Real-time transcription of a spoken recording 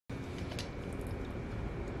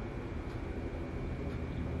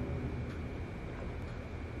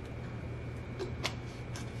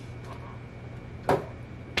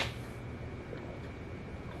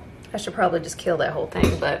I should probably just kill that whole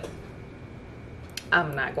thing, but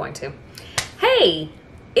I'm not going to. Hey,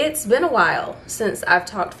 it's been a while since I've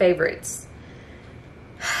talked favorites.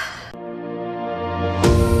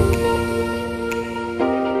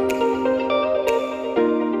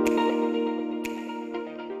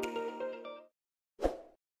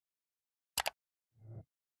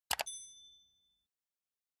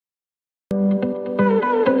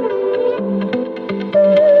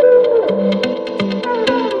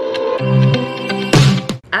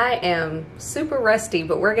 I am super rusty,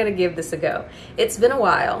 but we're gonna give this a go. It's been a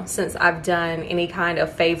while since I've done any kind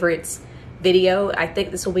of favorites video. I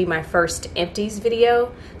think this will be my first empties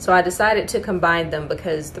video. So I decided to combine them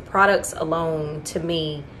because the products alone to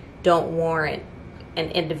me don't warrant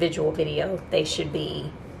an individual video. They should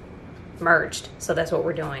be merged. So that's what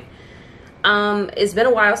we're doing. It's been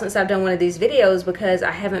a while since I've done one of these videos because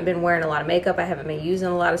I haven't been wearing a lot of makeup. I haven't been using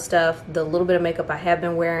a lot of stuff. The little bit of makeup I have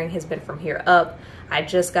been wearing has been from here up. I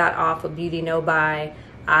just got off a beauty no-buy.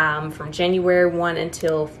 From January 1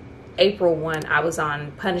 until April 1, I was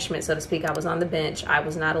on punishment, so to speak. I was on the bench. I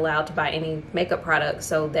was not allowed to buy any makeup products,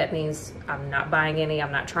 so that means I'm not buying any.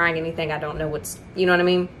 I'm not trying anything. I don't know what's, you know what I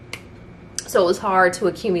mean? So it was hard to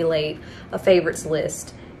accumulate a favorites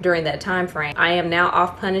list during that time frame. I am now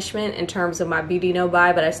off punishment in terms of my beauty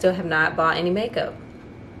no-buy, but I still have not bought any makeup.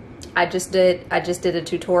 I just did a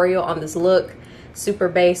tutorial on this look, super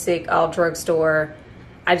basic, all drugstore.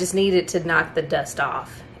 I just needed to knock the dust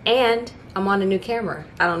off. And I'm on a new camera.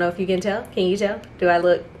 I don't know if you can tell. Can you tell? Do I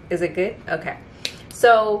look, is it good? Okay.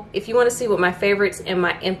 So if you want to see what my favorites and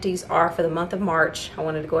my empties are for the month of March, I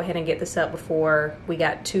wanted to go ahead and get this up before we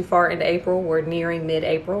got too far into April. We're nearing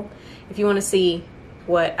mid-April. If you want to see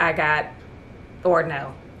what I got, or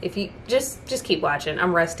no, if you just keep watching.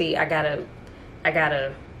 I'm rusty. I gotta,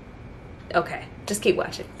 okay, just keep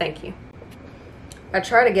watching. Thank you. I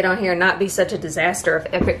try to get on here and not be such a disaster of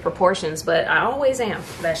epic proportions, but I always am.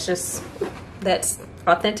 That's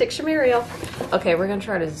authentic Shamiriel. Okay, we're gonna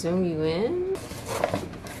try to zoom you in.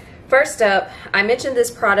 First up, I mentioned this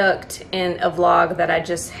product in a vlog that I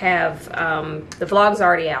just have. The vlog's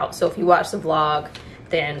already out, so if you watch the vlog,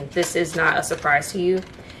 then this is not a surprise to you.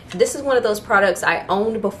 This is one of those products I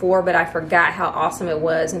owned before, but I forgot how awesome it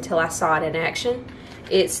was until I saw it in action.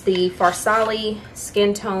 It's the Farsali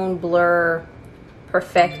Skin Tone Blur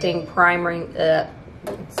Perfecting Priming,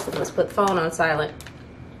 let's put the phone on silent.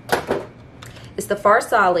 It's the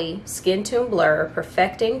Farsali Skin Tone Blur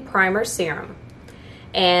Perfecting Primer Serum.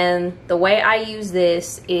 And the way I use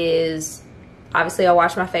this is, obviously I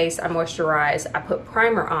wash my face, I moisturize, I put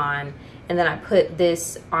primer on, and then I put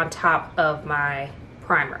this on top of my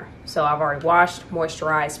primer. So I've already washed,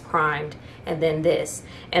 moisturized, primed, and then this.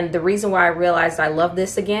 And the reason why I realized I love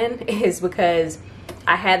this again is because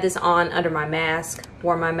I had this on under my mask,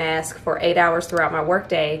 wore my mask for 8 hours throughout my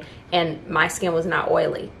workday, and my skin was not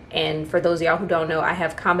oily. And for those of y'all who don't know, I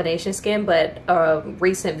have combination skin, but a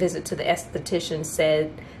recent visit to the esthetician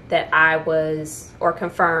said that I was, or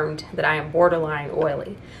confirmed that I am borderline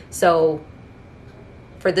oily. So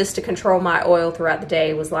for this to control my oil throughout the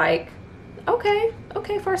day was like, okay,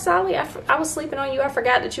 Farsali, I was sleeping on you. I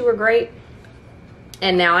forgot that you were great.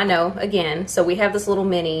 And now I know, again. So we have this little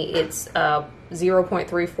mini. It's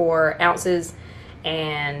 0.34 ounces.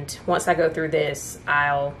 And once I go through this,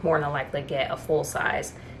 I'll more than likely get a full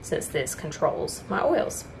size since this controls my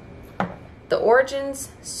oils. The Origins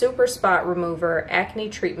Super Spot Remover Acne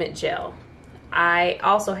Treatment Gel. I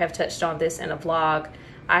also have touched on this in a vlog.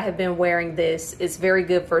 I have been wearing this. It's very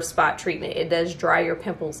good for spot treatment. It does dry your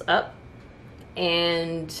pimples up.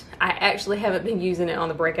 And I actually haven't been using it on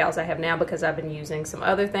the breakouts I have now because I've been using some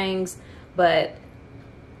other things. But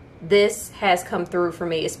this has come through for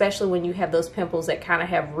me, especially when you have those pimples that kind of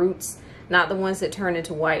have roots. Not the ones that turn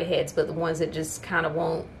into whiteheads, but the ones that just kind of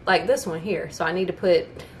won't, like this one here. So I need to put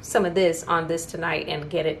some of this on this tonight and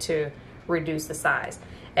get it to reduce the size.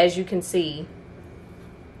 As you can see,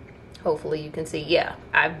 hopefully you can see, yeah,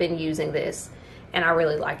 I've been using this and I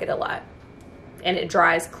really like it a lot. And it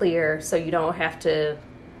dries clear, so you don't have to,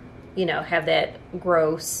 you know, have that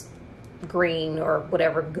gross green or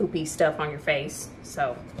whatever goopy stuff on your face.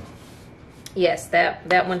 So yes,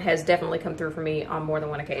 that one has definitely come through for me on more than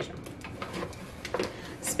one occasion.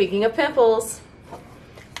 Speaking of pimples,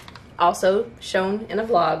 also shown in a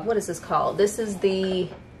vlog, what is this called? This is the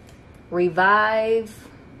Revive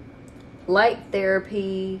Light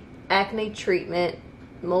Therapy Acne Treatment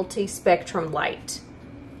Multi-Spectrum Light.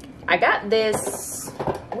 I got this,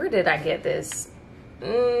 where did I get this?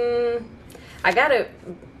 I got it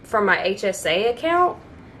from my HSA account.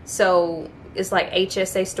 So it's like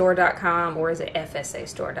hsastore.com, or is it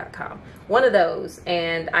fsastore.com? One of those.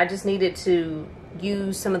 And I just needed to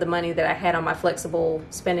use some of the money that I had on my flexible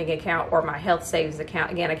spending account or my health savings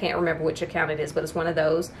account. Again, I can't remember which account it is, but it's one of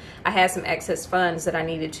those. I had some excess funds that I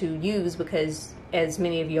needed to use because, as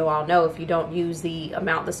many of you all know, if you don't use the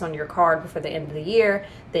amount that's on your card before the end of the year,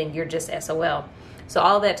 then you're just SOL. So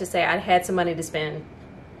all that to say, I had some money to spend.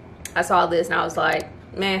 I saw this and I was like,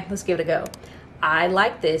 man, let's give it a go. I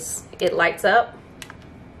like this. It lights up.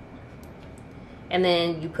 And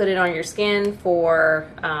then you put it on your skin for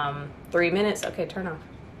 3 minutes. Okay, turn off.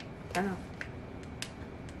 Turn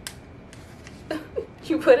off.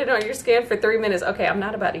 You put it on your skin for 3 minutes. Okay, I'm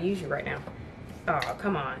not about to use you right now. Oh,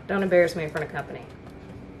 come on. Don't embarrass me in front of company.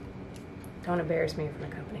 Don't embarrass me in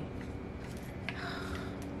front of company.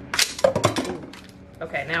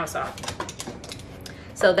 Okay, now it's off.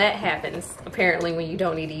 So that happens, apparently, when you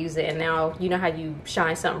don't need to use it. And now, you know how you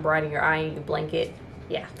shine something bright in your eye and you blink it?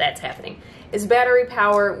 Yeah, that's happening. It's battery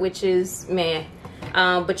powered, which is meh.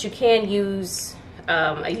 But you can use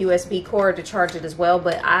a USB cord to charge it as well.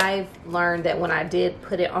 But I've learned that when I did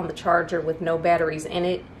put it on the charger with no batteries in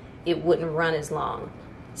it, it wouldn't run as long.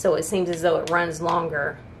 So it seems as though it runs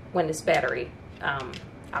longer when it's battery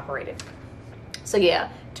operated. So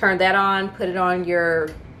yeah, turn that on, put it on your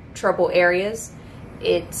trouble areas.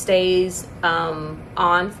 It stays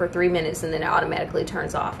on for 3 minutes and then it automatically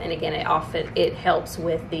turns off. And again, it helps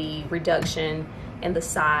with the reduction in the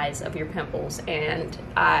size of your pimples. And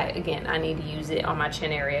I need to use it on my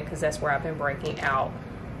chin area because that's where I've been breaking out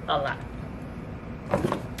a lot.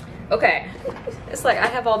 Okay, it's like I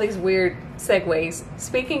have all these weird segues.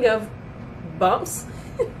 Speaking of bumps,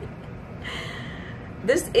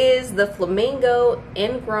 this is the Flamingo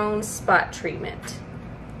Ingrown Spot Treatment.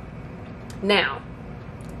 Now,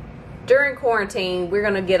 during quarantine, we're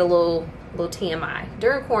gonna get a little TMI.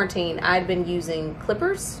 During quarantine, I'd been using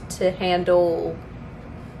clippers to handle,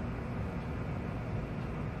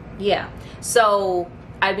 so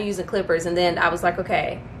I'd be using clippers, and then I was like,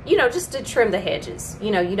 okay, you know, just to trim the hedges. You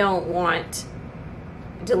know, you don't want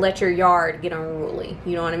to let your yard get unruly,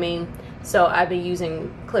 you know what I mean? So I've been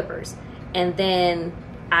using clippers, and then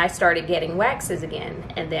I started getting waxes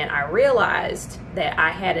again, and then I realized that I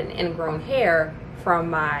had an ingrown hair from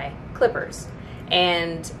my clippers.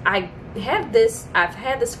 And I've had this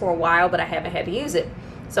for a while, but I haven't had to use it.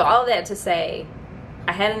 So all of that to say,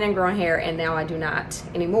 I had an ingrown hair and now I do not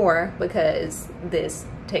anymore because this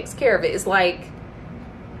takes care of it. It's like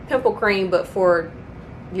pimple cream, but for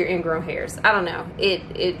your ingrown hairs. I don't know.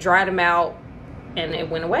 It dried them out and it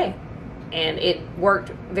went away. And it worked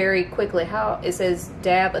very quickly. How it says,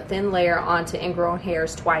 dab a thin layer onto ingrown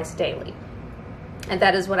hairs twice daily. And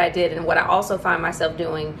that is what I did. And what I also find myself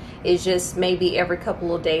doing is just maybe every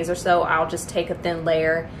couple of days or so, I'll just take a thin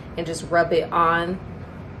layer and just rub it on,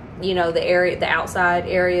 you know, the outside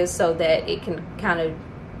areas, so that it can kind of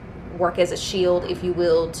work as a shield, if you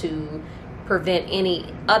will, to prevent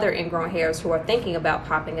any other ingrown hairs who are thinking about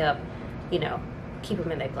popping up, you know, keep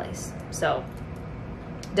them in their place. So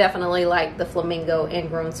definitely like the Flamingo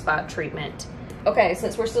Ingrown Spot Treatment. Okay,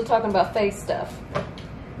 since we're still talking about face stuff,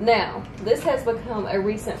 now this has become a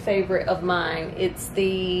recent favorite of mine. It's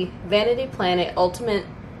the Vanity Planet Ultimate,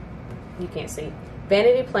 you can't see,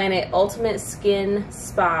 Vanity Planet Ultimate Skin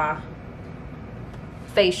Spa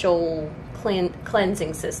Facial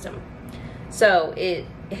Cleansing System. So it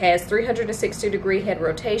has 360-degree head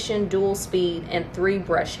rotation, dual speed, and 3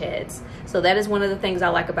 brush heads. So that is one of the things I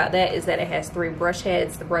like about that, is that it has 3 brush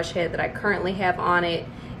heads. The brush head that I currently have on it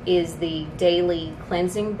is the Daily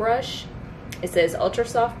Cleansing Brush. It says ultra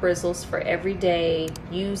soft bristles for every day.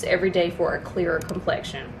 Use every day for a clearer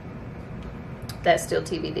complexion. That's still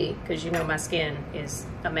TBD, because you know my skin is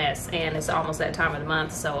a mess and it's almost that time of the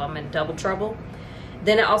month, so I'm in double trouble.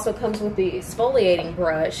 Then it also comes with the exfoliating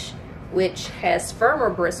brush, which has firmer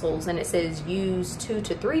bristles, and it says use 2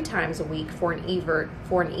 to 3 times a week for an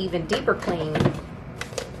even deeper clean.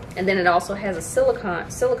 And then it also has a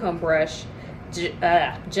silicone brush,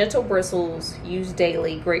 gentle bristles, use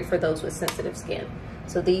daily, great for those with sensitive skin.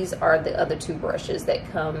 So these are the other 2 brushes that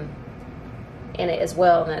come in it as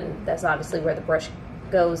well, and then that's obviously where the brush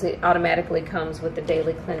goes. It automatically comes with the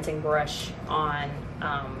daily cleansing brush on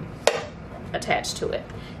attached to it.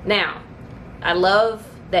 Now, I love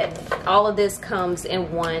that all of this comes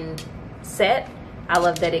in one set. I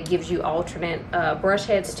love that it gives you alternate brush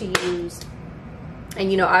heads to use. And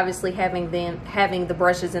you know, obviously having the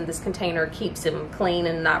brushes in this container keeps them clean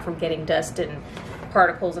and not from getting dust and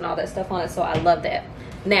particles and all that stuff on it. So I love that.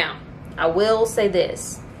 Now, I will say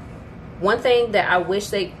this. One thing that I wish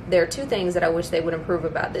there are 2 things that I wish they would improve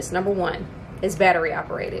about this. Number 1 is battery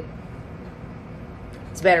operated.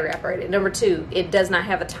 It's battery operated. Number 2, it does not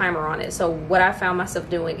have a timer on it. So what I found myself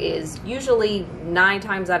doing is usually 9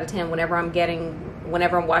 times out of 10, whenever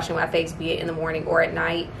I'm washing my face, be it in the morning or at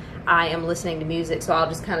night, I am listening to music. So I'll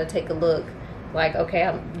just kind of take a look, like,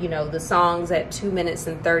 okay, the song's at 2 minutes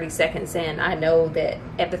and 30 seconds in. I know that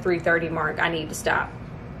at the 3:30 mark, I need to stop.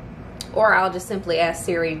 Or I'll just simply ask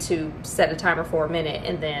Siri to set a timer for a minute,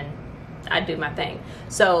 and then I do my thing.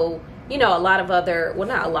 So, a lot of other, well,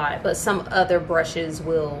 not a lot, but some other brushes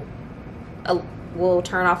will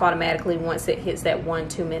turn off automatically once it hits that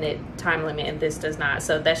 1-2 minute time limit, and this does not.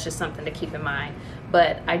 So that's just something to keep in mind.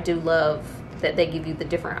 But I do love that they give you the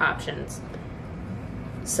different options.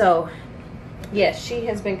 So yes, she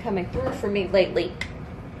has been coming through for me lately.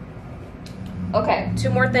 Okay, 2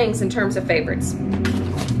 more things in terms of favorites.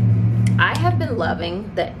 I have been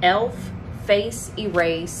loving the e.l.f. Face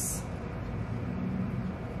Erase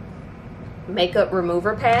Makeup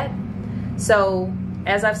Remover Pad. So,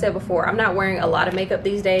 as I've said before, I'm not wearing a lot of makeup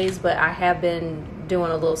these days, but I have been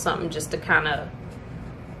doing a little something just to kind of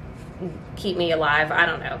keep me alive. I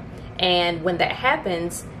don't know. And when that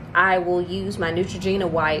happens, I will use my Neutrogena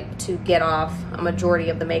wipe to get off a majority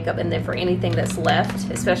of the makeup, and then for anything that's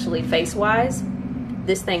left, especially face-wise,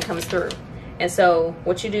 this thing comes through. And so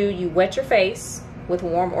what you do, you wet your face with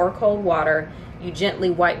warm or cold water. You gently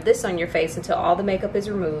wipe this on your face until all the makeup is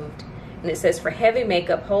removed. And it says, for heavy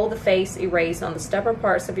makeup, hold the face erase on the stubborn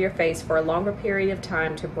parts of your face for a longer period of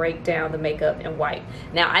time to break down the makeup and wipe.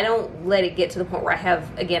 Now, I don't let it get to the point where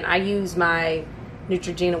I use my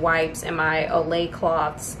Neutrogena wipes and my Olay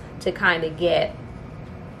cloths to kind of get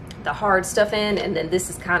the hard stuff in, and then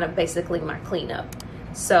this is kind of basically my cleanup.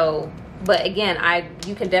 So, but again,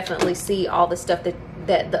 you can definitely see all the stuff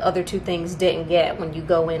that the other 2 things didn't get when you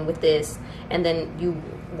go in with this, and then you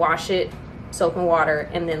wash it, soap and water,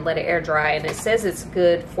 and then let it air dry. And it says it's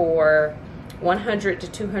good for 100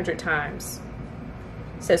 to 200 times.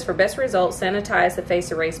 It says, for best results, sanitize the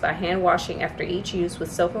face erase by hand washing after each use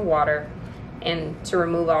with soap and water, and to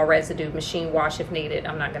remove all residue, machine wash if needed.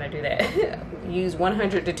 I'm not going to do that. Use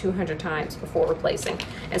 100 to 200 times before replacing.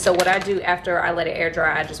 And so what I do after I let it air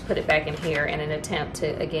dry, I just put it back in here in an attempt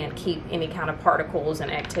to, again, keep any kind of particles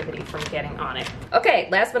and activity from getting on it. Okay,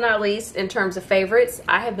 last but not least, in terms of favorites,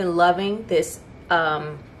 I have been loving this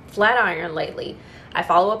flat iron lately. I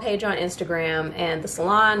follow a page on Instagram, and the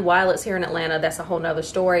salon, while it's here in Atlanta, that's a whole nother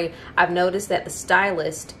story. I've noticed that the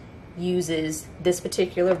stylist uses this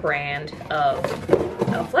particular brand of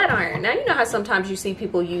flat iron. Now, you know how sometimes you see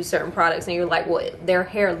people use certain products and you're like, well, their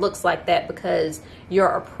hair looks like that because you're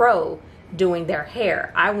a pro doing their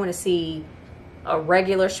hair. I want to see a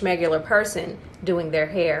regular schmegular person doing their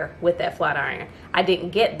hair with that flat iron. I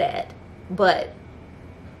didn't get that, but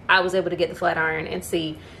I was able to get the flat iron and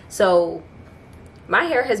see. So my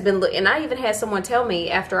hair has been, and I even had someone tell me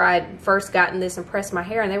after I first gotten this and pressed my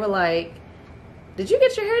hair, and they were like, did you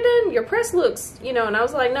get your hair done? Your press looks, and I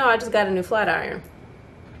was like, no, I just got a new flat iron.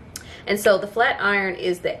 And so the flat iron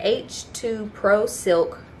is the H2 Pro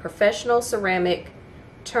Silk Professional Ceramic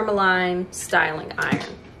Tourmaline Styling Iron.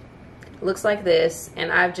 It looks like this,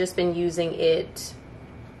 and I've just been using it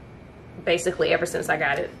basically ever since I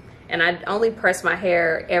got it. And I only press my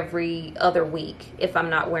hair every other week if I'm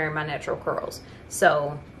not wearing my natural curls.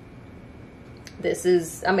 So this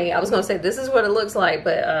is, I was going to say this is what it looks like,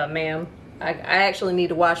 but ma'am, I actually need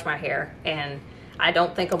to wash my hair, and I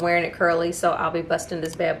don't think I'm wearing it curly, so I'll be busting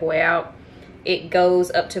this bad boy out. It goes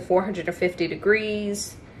up to 450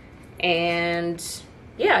 degrees, and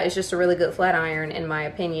yeah, it's just a really good flat iron in my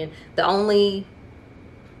opinion. The only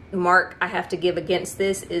mark I have to give against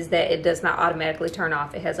this is that it does not automatically turn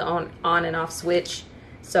off. It has an on and off switch,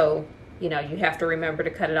 so you have to remember to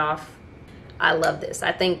cut it off. I love this.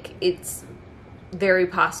 I think it's very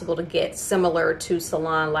possible to get similar to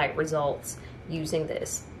salon-like results using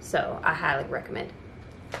this, so I highly recommend.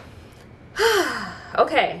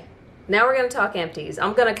 Okay, now we're going to talk empties.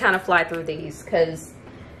 I'm going to kind of fly through these because,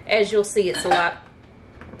 as you'll see, it's a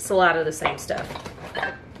lot of the same stuff.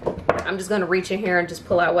 I'm just going to reach in here and just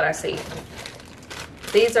pull out what I see.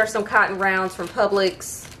 These are some cotton rounds from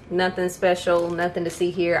Publix. Nothing special, nothing to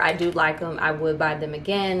see here. I do like them. I would buy them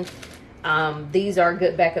again. These are a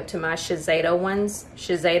good backup to my Shiseido ones.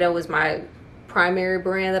 Shiseido is my primary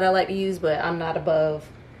brand that I like to use, but I'm not above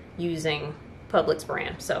using Publix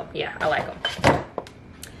brand. So yeah, I like them.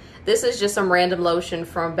 This is just some random lotion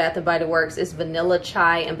from Bath & Body Works. It's vanilla,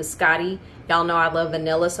 chai, and biscotti. Y'all know I love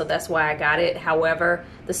vanilla, so that's why I got it. However,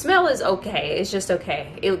 the smell is okay. It's just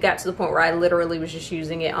okay. It got to the point where I literally was just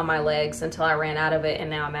using it on my legs until I ran out of it,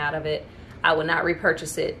 and now I'm out of it. I would not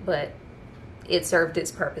repurchase it, but it served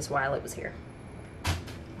its purpose while it was here.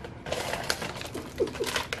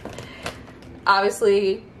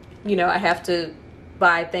 Obviously, you know, I have to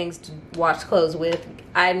buy things to wash clothes with.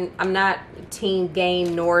 I'm not team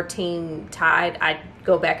Gain nor team Tide. I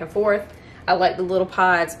go back and forth. I like the little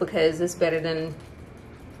pods because it's better than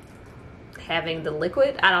having the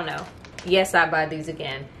liquid. I don't know. Yes, I buy these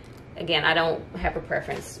again. Again, I don't have a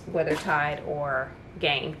preference whether Tide or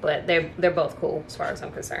Gain, but they're both cool as far as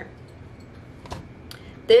I'm concerned.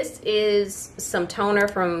 This is some toner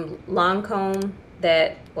from Lancome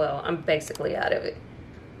that, well, I'm basically out of it.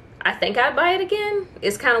 I think I'd buy it again.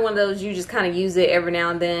 It's kind of one of those, you just kind of use it every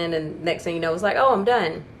now and then, and next thing you know, it's like, oh, I'm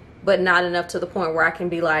done. But not enough to the point where I can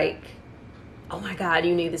be like, oh my God,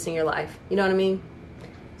 you need this in your life. You know what I mean?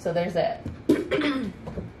 So there's that.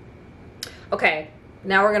 Okay,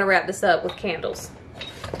 now we're gonna wrap this up with candles.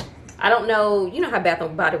 I don't know, you know how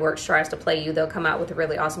Bath & Body Works tries to play you. They'll come out with a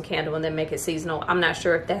really awesome candle and then make it seasonal. I'm not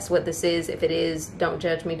sure if that's what this is. If it is, don't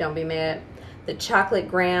judge me, don't be mad. The Chocolate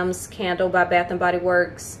Grams candle by Bath & Body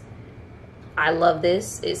Works. I love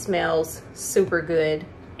this. It smells super good.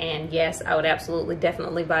 And yes, I would absolutely,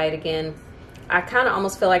 definitely buy it again. I kind of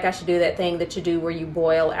almost feel like I should do that thing that you do where you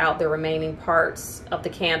boil out the remaining parts of the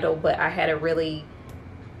candle, but I had a really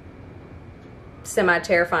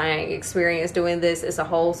semi-terrifying experience doing this. It's a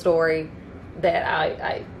whole story that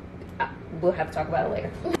I we'll have to talk about it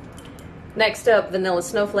later. Next up, Vanilla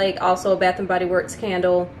Snowflake, also a Bath & Body Works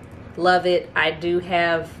candle. Love it. I do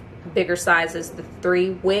have bigger sizes, the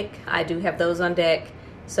 3 wick. I do have those on deck.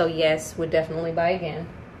 So yes, would definitely buy again.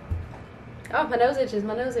 Oh, my nose itches,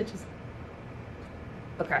 my nose itches.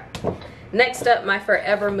 Okay. Next up, my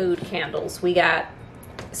Forever Mood candles. We got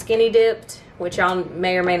Skinny Dipped, which y'all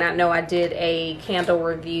may or may not know I did a candle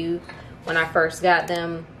review when I first got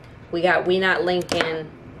them. We got We Not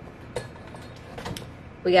Lincoln.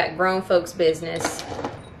 We got Grown Folks Business.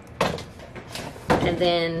 And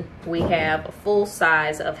then we have a full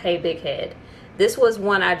size of Hey Big Head. This was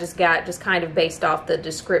one I just got just kind of based off the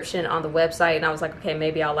description on the website, and I was like, okay,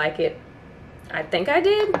 maybe I'll like it. I think I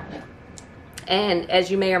did. And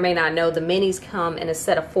as you may or may not know, the minis come in a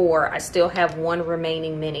set of 4. I still have 1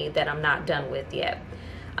 remaining mini that I'm not done with yet.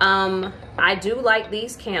 I do like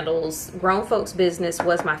these candles. Grown Folks Business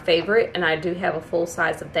was my favorite, and I do have a full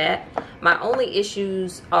size of that. My only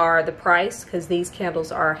issues are the price, because these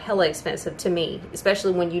candles are hella expensive to me,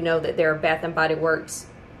 especially when you know that there are Bath & Body Works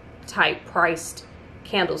type priced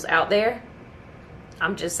candles out there.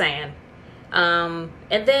 I'm just saying. And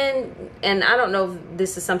I don't know if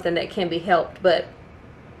this is something that can be helped, but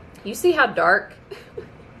you see how dark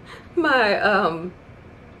my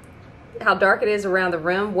how dark it is around the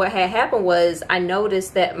rim? What had happened was I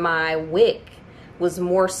noticed that my wick was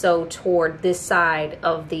more so toward this side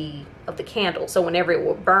of the candle. So whenever it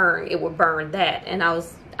would burn that, and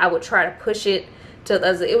I would try to push it to the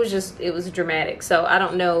other. It was dramatic. So I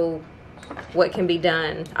don't know what can be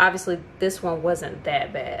done. Obviously this one wasn't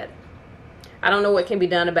that bad. I don't know what can be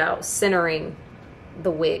done about centering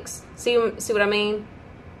the wicks. See what I mean?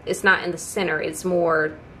 It's not in the center. It's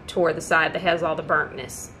more toward the side that has all the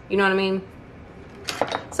burntness. You know what I mean?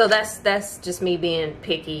 So that's just me being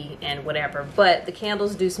picky and whatever. But the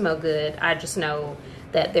candles do smell good. I just know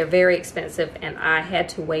that they're very expensive, and I had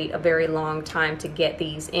to wait a very long time to get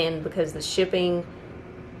these in because the shipping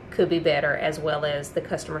could be better, as well as the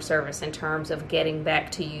customer service in terms of getting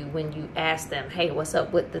back to you when you ask them, hey, what's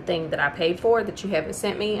up with the thing that I paid for that you haven't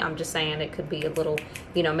sent me? I'm just saying it could be a little,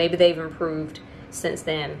 you know, maybe they've improved since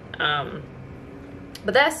then.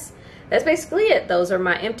 But that's basically it. Those are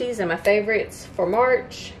my empties and my favorites for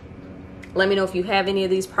March. Let me know if you have any of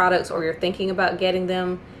these products or you're thinking about getting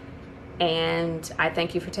them. And I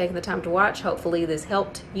thank you for taking the time to watch. Hopefully this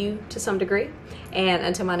helped you to some degree. And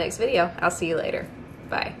until my next video, I'll see you later.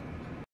 Bye.